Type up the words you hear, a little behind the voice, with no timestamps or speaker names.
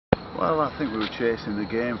Well, I think we were chasing the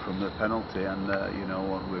game from the penalty, and you know,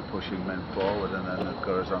 we were pushing men forward, and then they've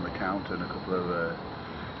got us on the counter in a couple of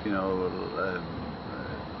you know,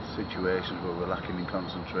 situations where we're lacking in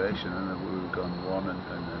concentration, and then we've gone one and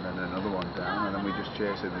then another one down, and then we're just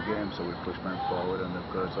chasing the game, so we push men forward and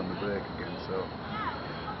they've got us on the break again. So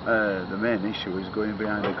the main issue is going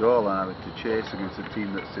behind the goal and having to chase against a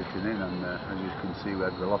team that's sitting in, and as you can see, we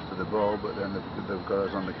had the loft of the ball, but then they've got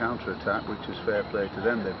us on the counter-attack, which is fair play to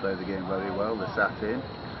them. They played the game very well, they sat in,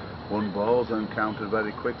 won balls and countered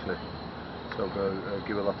very quickly. So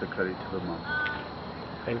give a lot of credit to Vermont.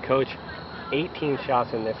 And Coach, 18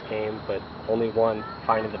 shots in this game, but only one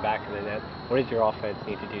finding the back of the net. What does your offense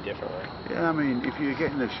need to do differently? Yeah, I mean, if you're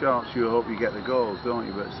getting the shots, you hope you get the goals, don't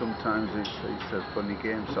you? But sometimes it's a funny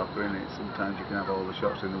game, soccer, isn't it? Sometimes you can have all the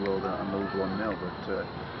shots in the world and lose 1-0. But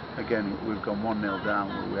again, we've gone 1-0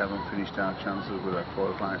 down. We haven't finished our chances. We've had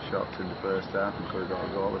 4 or 5 shots in the first half and could have got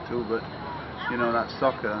a goal or 2. But you know, that's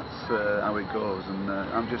soccer. That's how it goes. And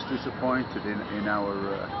I'm just disappointed in our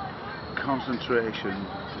concentration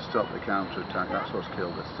to stop the counter-attack. That's what's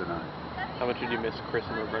killed us tonight. How much did you miss Chris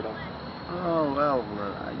and Roberto? Oh, well,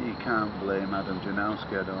 you can't blame Adam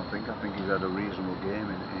Janowski, I don't think. I think he's had a reasonable game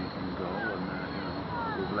in goal, and you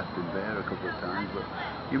know, we've left him bare a couple of times, but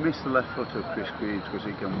you miss the left foot of Chris Greaves because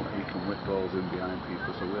he can whip balls in behind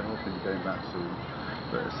people, so we're hoping to get him back soon.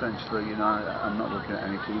 But essentially, you know, I'm not looking at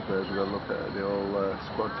any 2 players. We've got to look at the whole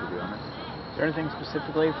squad, to be honest. Is there anything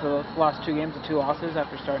specifically for the last 2 games, the 2 losses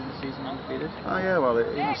after starting the season undefeated? Oh yeah, well,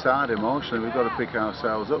 it's hard emotionally. We've got to pick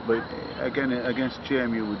ourselves up. But again, against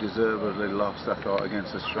JMU, we deservedly lost. I thought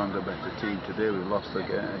against a stronger, better team. Today, we've lost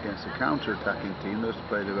against a counter-attacking team that's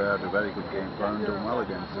played a very good game plan and done well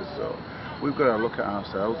against us. So we've got to look at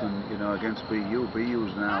ourselves. And you know, against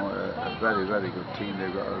BU's now a very, very good team.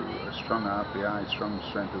 They've got a strong RPI, strong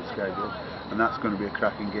strength of schedule, and that's going to be a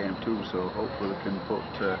cracking game too. So hopefully we can put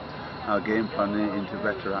our game plan into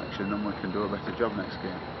better action and we can do a better job next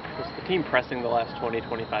game. Was the team pressing the last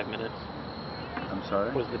 20-25 minutes? I'm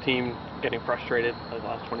sorry? Was the team getting frustrated the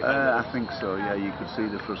last 25 minutes? I think so, yeah. You could see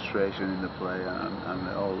the frustration in the play, and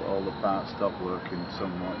all the parts stopped working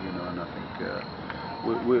somewhat, you know, and I think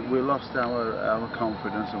we lost our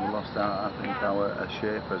confidence, and we lost our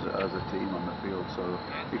shape as a team on the field. So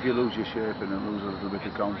if you lose your shape and lose a little bit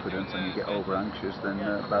of confidence and you get over anxious, then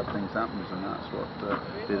bad things happen, and that's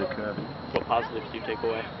what did occur. What positives do you take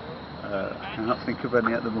away? I cannot think of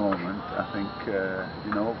any at the moment. I think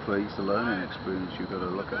you know, hopefully it's a learning experience. You've got to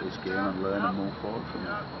look at this game and learn and move forward from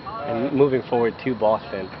it. And moving forward to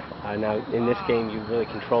Boston, now in this game you really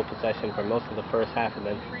controlled possession for most of the first half and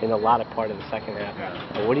then in a lot of part of the second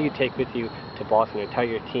half. What do you take with you to Boston, or tell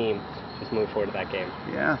your team just moving forward to that game?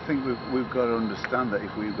 Yeah, I think we've got to understand that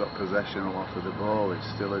if we've got possession a lot of the ball, it's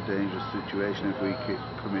still a dangerous situation if we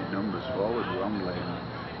commit numbers forward wrongly. And,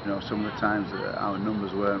 you know, some of the times our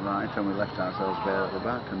numbers weren't right and we left ourselves bare at the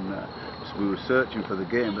back, and so we were searching for the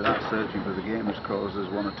game, but that searching for the game has caused us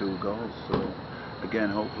 1 or 2 goals. So again,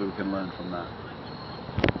 hopefully we can learn from that.